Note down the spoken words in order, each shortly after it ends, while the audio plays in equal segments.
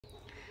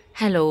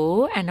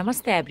Hello and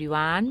नमस्ते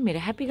everyone मेरो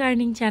happy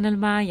gardening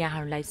च्यानलमा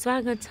यहाँहरूलाई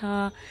स्वागत छ।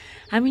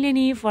 हामीले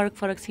नि फरक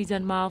फरक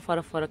सिजनमा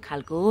फरक फरक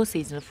खालको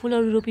सिजनल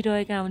फुलहरू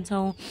रोपिरहेका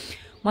हुन्छौँ।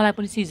 मलाई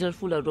पनि सिजनल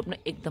फुलहरू रोप्न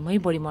एकदमै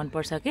बढी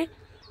मनपर्छ के।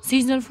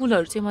 सिजनल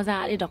फुलहरू चाहिँ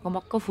मजाले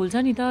ढकमक्क फुल्छ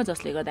नि त,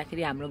 जसले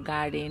गर्दाखेरि हाम्रो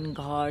गार्डन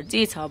घर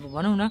जे छ अब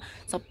भनौँ न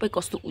सबै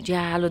कस्तो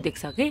उज्यालो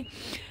देख्छ के।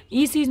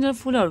 यी सिजनल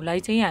फुलहरूलाई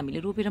चाहिँ हामीले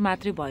रोपेर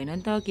मात्रै भएन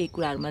नि त, केही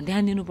कुराहरूमा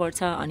ध्यान दिनुपर्छ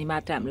अनि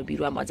मात्र हाम्रो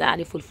बिरुवा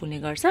मजाले फुल फुल्ने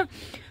गर्छ।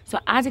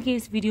 सो आजको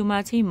यस भिडियोमा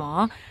चाहिँ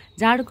म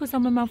जाडोको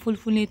समयमा फुल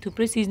फुल्ने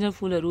थुप्रै सिजनल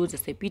फुलहरू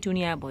जस्तै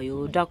पिटुनिया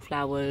भयो, डग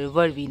फ्लावर,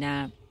 भर्बिना,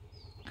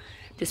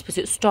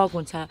 त्यसपछि स्टक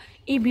हुन्छ,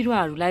 यी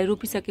बिरुवाहरूलाई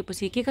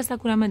रोपिसकेपछि के कस्ता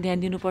कुरामा ध्यान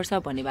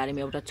दिनुपर्छ भन्ने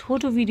बारेमा एउटा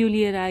छोटो भिडियो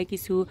लिएर आएकी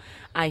छु।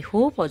 आई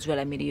होप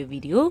हजुरलाई मेरो यो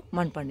भिडियो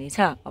मनपर्नेछ।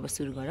 अब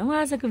सुरु गरौँ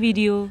आजको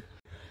भिडियो।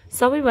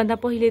 सबैभन्दा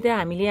पहिले त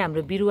हामीले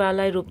हाम्रो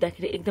बिरुवालाई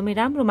रोप्दाखेरि एकदमै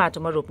राम्रो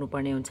माटोमा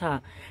रोप्नुपर्ने हुन्छ,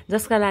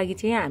 जसका लागि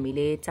चाहिँ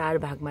हामीले 4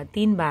 भागमा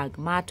 3 भाग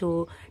माटो,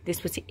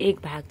 त्यसपछि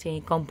 1 भाग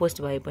चाहिँ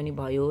कम्पोस्ट भए पनि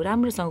भयो,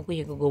 राम्रोसँग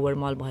कुहेको गोबर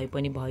मल भए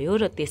पनि भयो,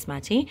 र त्यसमा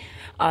चाहिँ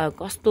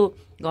कस्तो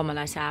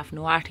गमला छ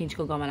आफ्नो 8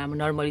 इन्चको गमलामा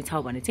नर्मली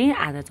छ भने चाहिँ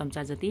आधा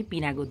चम्चा जति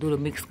पिनाको धुलो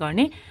मिक्स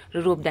गर्ने र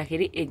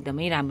रोप्दाखेरि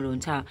एकदमै राम्रो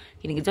हुन्छ।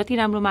 किनकि जति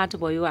राम्रो माटो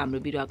भयो हाम्रो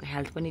बिरुवाको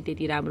हेल्थ पनि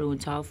त्यति राम्रो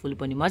हुन्छ, फुल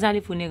पनि मजाले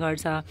फुल्ने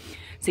गर्छ।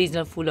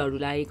 सिजनल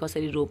फुलहरूलाई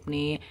कसरी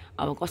रोप्ने,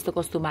 अब कस्तो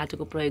कस्तो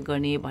माटोको प्रयोग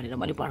गर्ने भनेर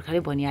मैले भर्खरै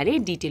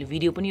भनिहालेँ, डिटेल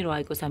भिडियो पनि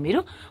रहेको छ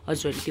मेरो,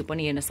 हजुरहरूले त्यो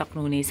पनि हेर्न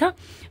सक्नुहुनेछ।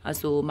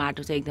 सो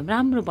माटो चाहिँ एकदम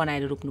राम्रो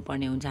बनाएर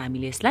रोप्नुपर्ने हुन्छ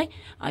हामीले यसलाई।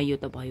 यो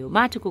त भयो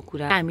माटोको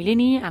कुरा। हामीले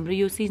नि हाम्रो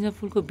यो सिजनल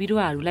फुलको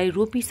बिरुवाहरूलाई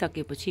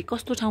रोपिसकेपछि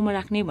कस्तो ठाउँमा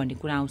राख्ने भन्ने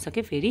कुरा आउँछ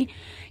के। फेरि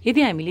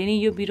यदि हामीले नि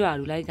यो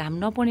बिरुवाहरूलाई घाम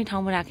नपर्ने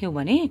ठाउँमा राख्यौँ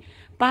भने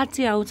पात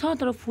चाहिँ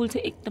आउँछ तर फुल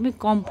चाहिँ एकदमै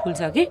कम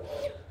फुल्छ कि।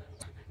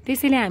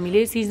 त्यसैले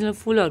हामीले सिजनल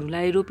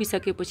फुलहरूलाई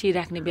रोपिसकेपछि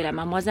राख्ने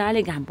बेलामा मजाले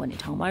घाम पर्ने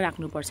ठाउँमा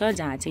राख्नुपर्छ,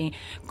 जहाँ चाहिँ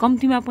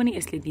कम्तीमा पनि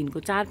यसले दिनको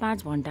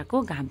 4-5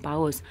 घन्टाको घाम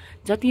पाओस्।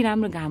 जति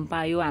राम्रो घाम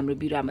पायो हाम्रो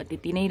बिरुवामा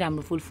त्यति नै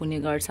राम्रो फुल फुल्ने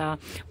गर्छ,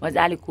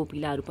 मजाले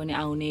कोपिलाहरू पनि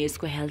आउने,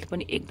 यसको हेल्थ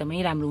पनि एकदमै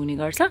राम्रो हुने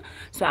गर्छ।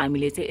 सो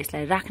हामीले चाहिँ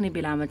यसलाई राख्ने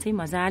बेलामा चाहिँ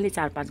मजाले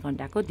 4-5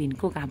 घन्टाको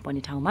दिनको घाम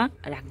पर्ने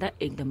ठाउँमा राख्दा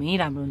एकदमै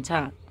राम्रो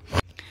हुन्छ।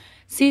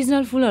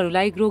 सिजनल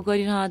फुलहरूलाई ग्रो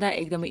गरिरहँदा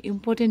एकदमै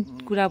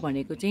इम्पोर्टेन्ट कुरा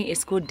भनेको चाहिँ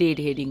यसको डेड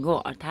हेडिङ हो,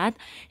 अर्थात्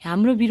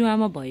हाम्रो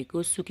बिरुवामा भएको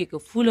सुकेको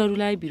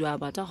फुलहरूलाई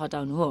बिरुवाबाट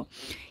हटाउनु हो।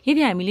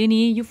 यदि हामीले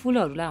नि यो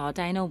फुलहरूलाई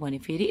हटाएनौँ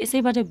भने फेरि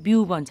यसैबाट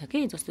बिउ बन्छ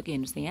के। जस्तो कि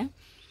हेर्नुहोस् न यहाँ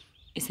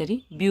यसरी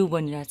बिउ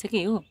बनिरहेछ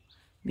के हो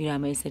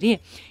बिरुवामा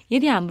यसरी।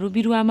 यदि हाम्रो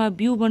बिरुवामा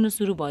बिउ बन्न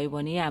सुरु भयो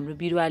भने हाम्रो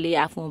बिरुवाले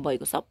आफूमा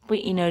भएको सबै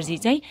इनर्जी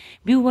चाहिँ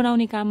बिउ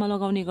बनाउने काममा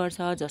लगाउने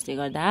गर्छ, जसले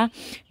गर्दा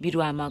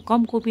बिरुवामा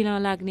कम कोपिला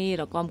लाग्ने,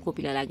 र कम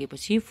कोपिला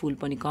लागेपछि फुल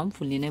पनि कम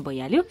फुल्ने नै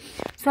भइहाल्यो।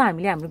 सो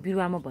हामीले हाम्रो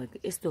बिरुवामा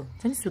भएको यस्तो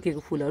छ नि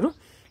सुकेको फुलहरू,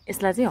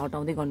 यसलाई चाहिँ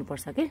हटाउँदै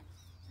गर्नुपर्छ के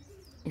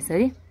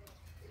यसरी।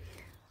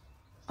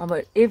 अब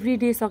एभ्री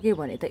डे सक्यो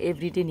भने त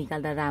एभ्री डे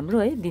निकाल्दा राम्रो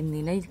है,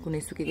 दिनदिनै कुनै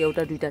सुकेको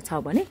एउटा दुईटा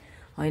छ भने,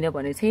 होइन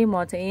भने चाहिँ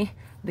म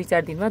चाहिँ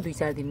 2-4 दिनमा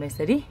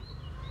यसरी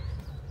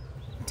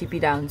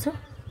टिपिरहेको हुन्छु,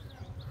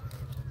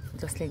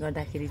 जसले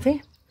गर्दाखेरि चाहिँ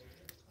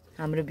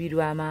हाम्रो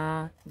बिरुवामा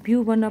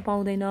बिउ बन्न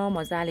पाउँदैन,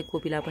 मजाले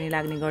कोपिला पनि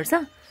लाग्ने गर्छ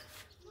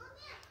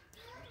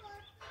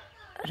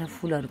र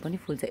फुलहरू पनि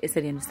फुल्छ।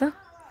 यसरी हेर्नुहोस् त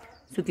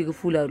सुकेको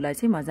फुलहरूलाई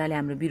चाहिँ मजाले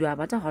हाम्रो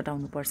बिरुवाबाट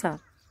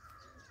हटाउनुपर्छ।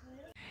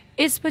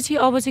 यसपछि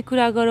अब चाहिँ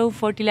कुरा गरौँ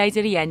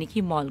फर्टिलाइजर यानि कि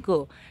मलको।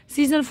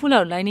 सिजनल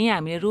फुलहरूलाई नै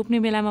हामीले रोप्ने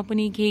बेलामा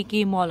पनि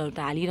केही मलहरू त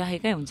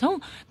हालिरहेकै हुन्छौँ,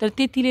 तर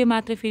त्यतिले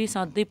मात्र फेरि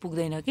सधैँ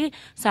पुग्दैन कि।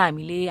 सो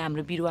हामीले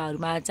हाम्रो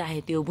बिरुवाहरूमा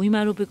चाहे त्यो भुइँमा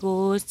रोपेको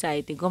होस्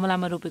चाहे त्यो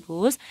गमलामा रोपेको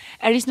होस्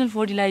एडिसनल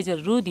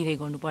फर्टिलाइजरहरू दिँदै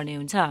गर्नुपर्ने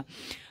हुन्छ।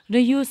 र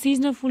यो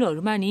सिजनल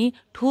फुलहरूमा नि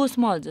ठोस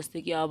मल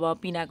जस्तै कि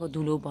अब पिनाको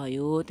धुलो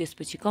भयो,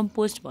 त्यसपछि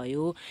कम्पोस्ट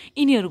भयो,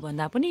 यिनीहरू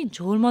भन्दा पनि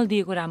झोल मल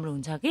दिएको राम्रो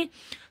हुन्छ कि।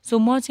 सो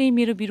म चाहिँ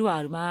मेरो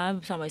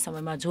बिरुवाहरूमा समय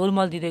समयमा झोल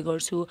मल दिँदै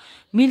गर्छु।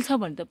 मिल्छ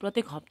भने त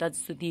प्रत्येक हप्ता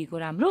जस्तो दिएको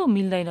राम्रो,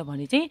 मिल्दैन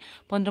भने चाहिँ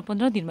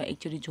 15-15 दिनमा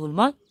एकचोटि झोल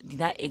मल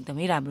दिँदा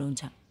एकदमै राम्रो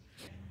हुन्छ।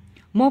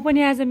 म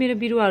पनि आज मेरो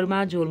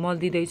बिरुवाहरूमा झोल मल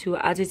दिँदैछु।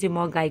 आज चाहिँ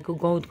म गाईको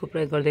गउँतको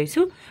प्रयोग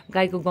गर्दैछु।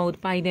 गाईको गउँत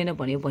पाइँदैन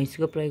भने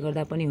भैँसीको प्रयोग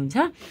गर्दा पनि हुन्छ।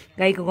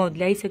 गाईको गउँत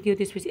ल्याइसक्यो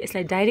त्यसपछि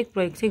यसलाई डाइरेक्ट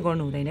प्रयोग चाहिँ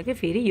गर्नु हुँदैन कि,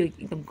 फेरि यो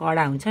एकदम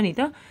कडा हुन्छ नि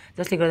त,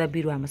 जसले गर्दा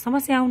बिरुवामा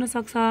समस्या आउन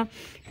सक्छ।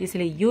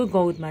 त्यसैले यो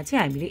गउँतमा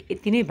चाहिँ हामीले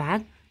यति नै भाग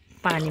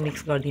पानी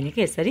मिक्स गरिदिने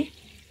कि यसरी,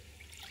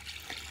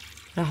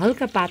 र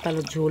हल्का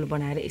पातलो झोल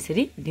बनाएर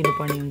यसरी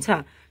दिनुपर्ने हुन्छ।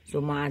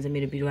 सो म आज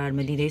मेरो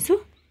बिरुवाहरूमा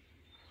दिँदैछु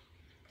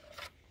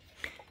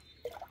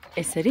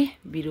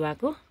यसरी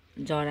बिरुवाको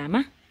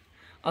जरामा।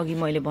 अघि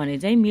मैले भने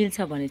चाहिँ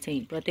मिल्छ भने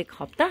चाहिँ प्रत्येक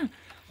हप्ता,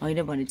 होइन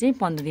भने चाहिँ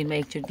 15 दिनमा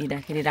एकचोटि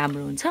दिँदाखेरि राम्रो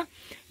हुन्छ।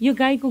 यो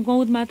गाईको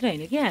गउँत मात्र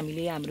होइन कि,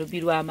 हामीले हाम्रो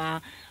बिरुवामा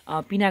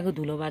पिनाको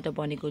धुलोबाट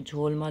बनेको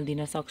झोल मल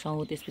दिन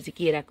सक्छौँ, त्यसपछि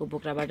केराको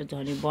बोक्राबाट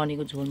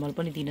बनेको झोल मल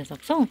पनि दिन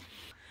सक्छौँ।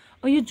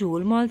 यो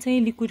झोल मल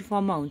चाहिँ लिक्विड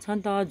फर्ममा हुन्छ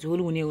नि त, झोल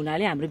हुने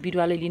हुनाले हाम्रो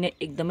बिरुवाले लिन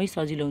एकदमै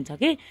सजिलो हुन्छ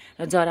कि,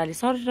 र जराले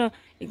सर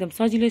एकदम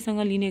सजिलैसँग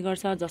लिने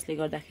गर्छ, जसले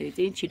गर्दाखेरि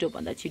चाहिँ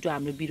छिटोभन्दा छिटो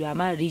हाम्रो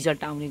बिरुवामा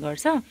रिजल्ट आउने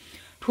गर्छ।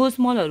 ठोस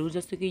मलहरू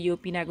जस्तो कि यो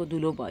पिनाको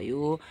धुलो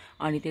भयो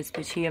अनि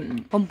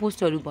त्यसपछि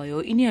कम्पोस्टहरू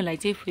भयो यिनीहरूलाई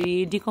चाहिँ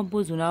फेरि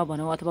डिकम्पोज हुन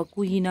भनौँ अथवा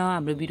कुहिन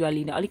हाम्रो बिरुवा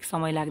लिन अलिक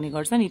समय लाग्ने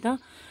गर्छ नि त।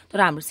 तर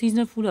हाम्रो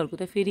सिजनल फुलहरूको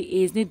त फेरि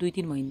एज नै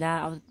 2-3 महिना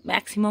अब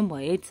म्याक्सिमम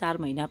भए 4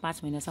 महिना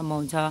 5 महिनासम्म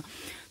हुन्छ।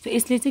 सो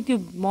यसले चाहिँ त्यो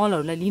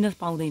मलहरूलाई लिन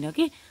पाउँदैन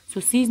कि। सो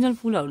सिजनल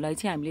फुलहरूलाई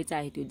चाहिँ हामीले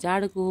चाहे त्यो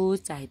जाडोको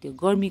होस् चाहे त्यो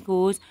गर्मीको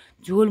होस्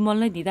झोल मल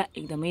नै दिँदा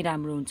एकदमै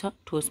राम्रो हुन्छ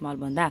ठोस मल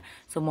भन्दा।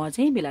 सो म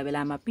चाहिँ बेला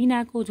बेलामा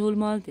पिनाको झोल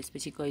मल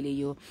त्यसपछि कहिले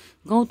यो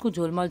गहुँतको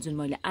झोल मल जुन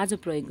मैले आज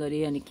प्रयोग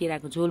गरेँ अनि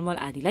केराको झोल मल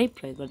आदिलाई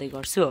प्रयोग गर्दै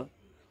गर्छु।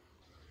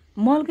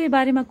 मलकै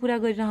बारेमा कुरा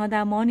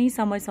गरिरहँदा म नि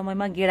समय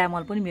समयमा गेडा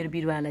मल पनि मेरो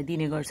बिरुवालाई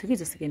दिने गर्छु कि।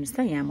 जस्तो कि हेर्नुहोस्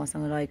त यहाँ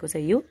मसँग रहेको छ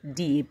यो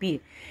डिएपी।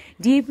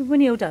 डिएपी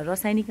पनि एउटा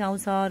रासायनिक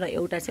आउँछ र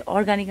एउटा चाहिँ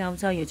अर्ग्यानिक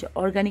आउँछ। यो चाहिँ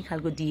अर्ग्यानिक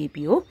खालको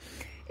डिएपी हो।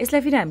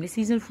 यसलाई फेरि हामीले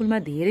सिजनल फुलमा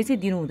धेरै चाहिँ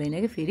दिनु हुँदैन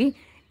कि। फेरि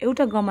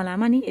एउटा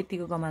गमलामा नि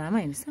यतिको गमलामा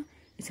हेर्नुहोस् त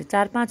यसो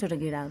 4-5वटा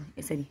गेडाहरू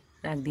यसरी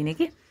राखिदिने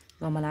कि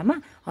गमलामा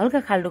हल्का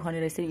खाल्डो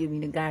खनेर यसरी यो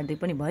मिने गाड्दै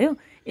पनि भयो।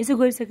 यसो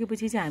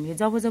गरिसकेपछि चाहिँ हामीले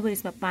जब जब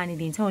यसमा पानी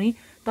दिन्छौँ नि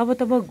तब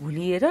तब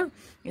घुलिएर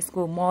यसको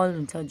मल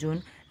हुन्छ जुन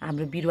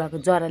हाम्रो बिरुवाको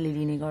जराले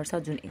लिने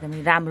गर्छ जुन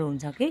एकदमै राम्रो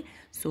हुन्छ कि।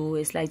 सो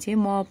यसलाई चाहिँ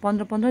म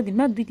 15-15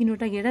 दिनमा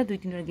 2-3वटा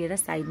गेडा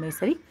साइडमा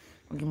यसरी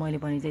अघि मैले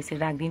भने चाहिँ यसरी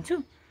राखिदिन्छु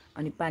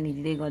अनि पानी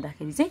दिँदै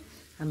गर्दाखेरि चाहिँ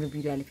हाम्रो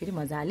बिरुवाले फेरि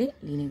मजाले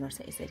लिने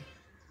गर्छ। यसरी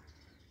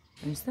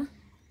हेर्नुहोस् त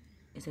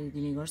यसरी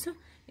दिने गर्छु।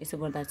 यसो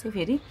गर्दा चाहिँ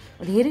फेरि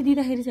धेरै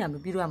दिँदाखेरि चाहिँ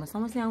हाम्रो बिरुवामा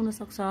समस्या आउन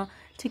सक्छ।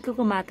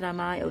 ठिक्कको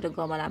मात्रामा एउटा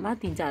गमलामा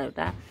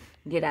 3-4वटा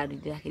गेडाहरू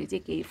दिँदाखेरि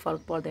चाहिँ केही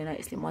फरक पर्दैन।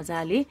 यसले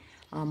मजाले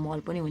मल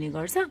पनि हुने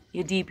गर्छ।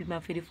 यो डिएपीमा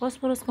फेरि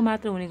फस्फरसको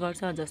मात्रा हुने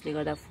गर्छ जसले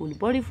गर्दा फुल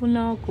बढी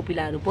फुल्न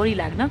कोपिलाहरू बढी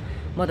लाग्न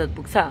मद्दत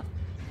पुग्छ।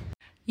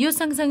 यो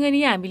सँगसँगै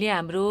नै हामीले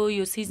हाम्रो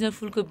यो सिजनल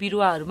फुलको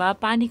बिरुवाहरूमा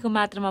पानीको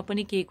मात्रामा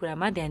पनि केही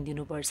कुरामा ध्यान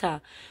दिनुपर्छ।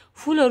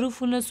 फुलहरू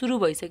फुल्न सुरु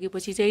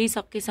भइसकेपछि चाहिँ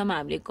सकेसम्म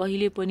हामीले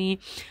कहिले पनि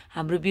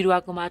हाम्रो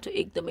बिरुवाको माटो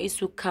एकदमै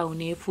सुक्खा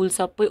हुने फुल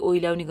सबै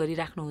ओइलाउने गरी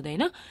राख्नु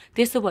हुँदैन।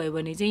 त्यस्तो भयो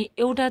भने चाहिँ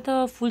एउटा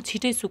त फुल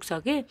छिटै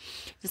सुक्छ के।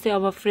 जस्तै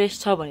अब फ्रेस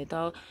छ भने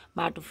त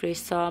माटो फ्रेस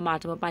छ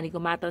माटोमा पानीको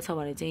मात्रा छ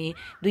भने चाहिँ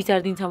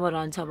 2-4 दिनसम्म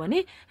रहन्छ भने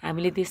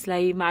हामीले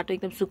त्यसलाई माटो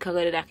एकदम सुक्खा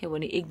गरेर राख्यौँ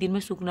भने 1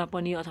 दिनमै सुक्न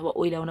पनि अथवा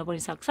ओइलाउन पनि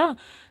सक्छ।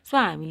 सो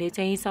हामीले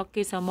चाहिँ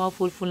सकेसम्म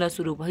फुल फुल्न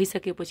सुरु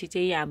भइसकेपछि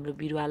चाहिँ हाम्रो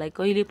बिरुवालाई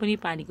कहिले पनि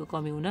पानीको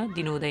कमी हुन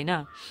दिनु हुँदैन।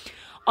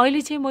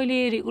 अहिले चाहिँ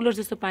मैले रेगुलर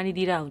जस्तो पानी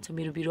दिइरहेको हुन्छ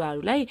मेरो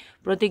बिरुवाहरूलाई।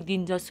 प्रत्येक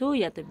दिन जसो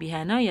या त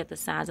बिहान या त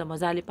साँझ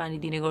मजाले पानी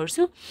दिने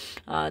गर्छु।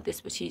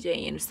 त्यसपछि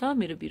चाहिँ हेर्नुहोस् त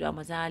मेरो बिरुवा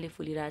मजाले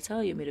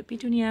फुलिरहेछ। यो मेरो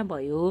पिटुनिया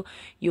भयो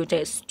यो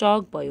चाहिँ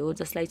स्टक भयो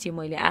जसलाई चाहिँ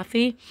मैले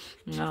आफै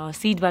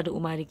सिडबाट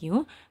उमारेकी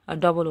हुँ।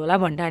 डबल होला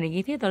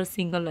भन्ठानेकी थिएँ तर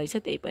सिङ्गल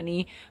रहेछ त्यही पनि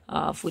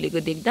फुलेको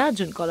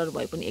देख्दा जुन कलर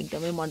भए पनि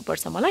एकदमै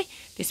मनपर्छ मलाई।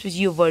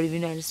 त्यसपछि यो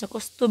भर्बिना हेर्नुहोस् न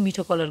कस्तो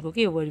मिठो कलरको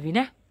के यो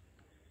भर्बिना।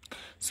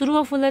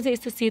 सुरुमा फुल्दा चाहिँ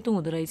यस्तो सेतो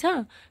हुँदो रहेछ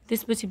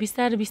त्यसपछि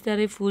बिस्तारै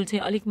बिस्तारै फुल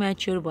चाहिँ अलिक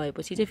म्याच्योर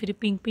भएपछि चाहिँ फेरि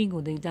पिङ्क पिङ्क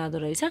हुँदै जाँदो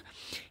रहेछ।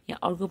 यहाँ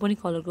अर्को पनि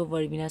कलरको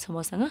भर्बिना छ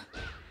मसँग।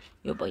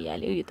 यो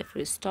भइहाल्यो यो त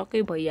फेरि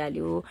स्टकै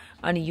भइहाल्यो।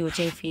 अनि यो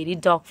चाहिँ फेरि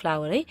डग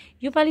फ्लावर है।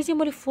 योपालि चाहिँ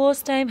मैले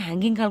फर्स्ट टाइम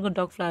ह्याङ्गिङ खालको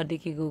डग फ्लावर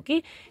देखेको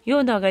कि।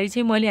 योभन्दा अगाडि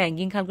चाहिँ मैले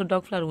ह्याङ्गिङ खालको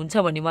डग फ्लावर हुन्छ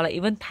भन्ने मलाई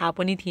इभन थाहा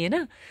पनि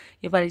थिएन।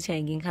 योपालि चाहिँ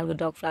ह्याङ्गिङ खालको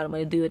डग फ्लावर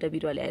मैले 2वटा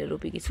बिरुवा ल्याएर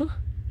रोपेकी छु।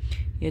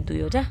 यो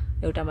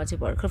 2वटा एउटामा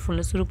चाहिँ भर्खर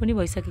फुल्न सुरु पनि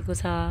भइसकेको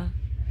छ।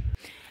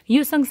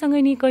 यो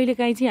सँगसँगै नि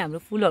कहिलेकाहीँ चाहिँ हाम्रो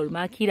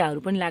फुलहरूमा किराहरू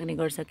पनि लाग्ने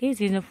गर्छ कि।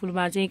 सिजनल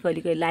फुलमा चाहिँ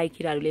कहिले कहिले लाई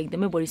किराहरूले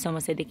एकदमै बढी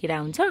समस्या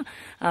देखिरहेको हुन्छ।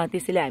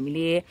 त्यसैले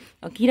हामीले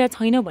किरा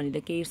छैन भने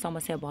त केही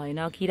समस्या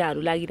भएन।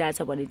 किराहरू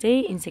लागिरहेछ भने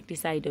चाहिँ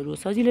इन्सेक्टिसाइडहरू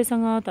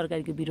सजिलैसँग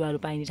तरकारीको बिरुवाहरू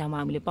पाइने ठाउँमा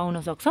हामीले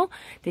पाउन सक्छौँ।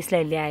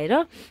 त्यसलाई ल्याएर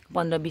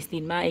 15-20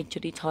 दिनमा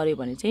एकचोटि छर्यो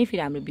भने चाहिँ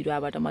फेरि हाम्रो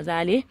बिरुवाबाट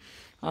मजाले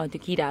त्यो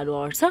किराहरू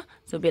हट्छ।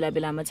 सो बेला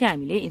बेलामा चाहिँ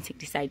हामीले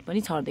इन्सेक्टिसाइड पनि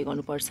छर्दै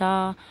गर्नुपर्छ।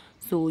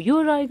 सो यो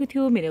रहेको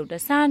थियो मेरो एउटा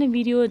सानो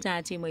भिडियो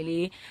जहाँ चाहिँ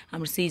मैले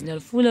हाम्रो सिजनल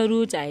फुलहरू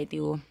चाहे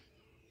त्यो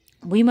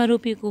भुइँमा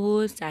रोपेको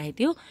होस् चाहे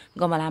त्यो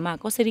गमलामा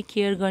कसरी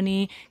केयर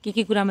गर्ने के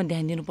कुरामा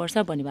ध्यान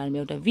दिनुपर्छ भन्ने बारेमा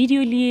एउटा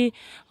भिडियो लिए।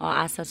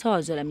 आशा छ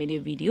हजुरलाई मेरो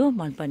यो भिडियो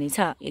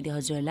मनपर्नेछ। यदि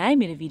हजुरलाई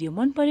मेरो भिडियो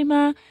मन परेमा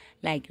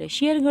लाइक र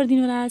सेयर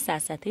गरिदिनु होला।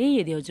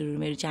 साथसाथै यदि हजुरहरू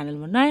मेरो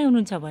च्यानलमा नयाँ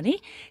हुनुहुन्छ भने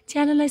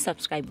च्यानललाई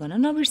सब्सक्राइब गर्न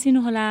नबिर्सिनु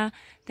होला।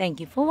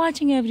 Thank you for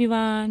watching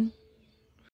everyone.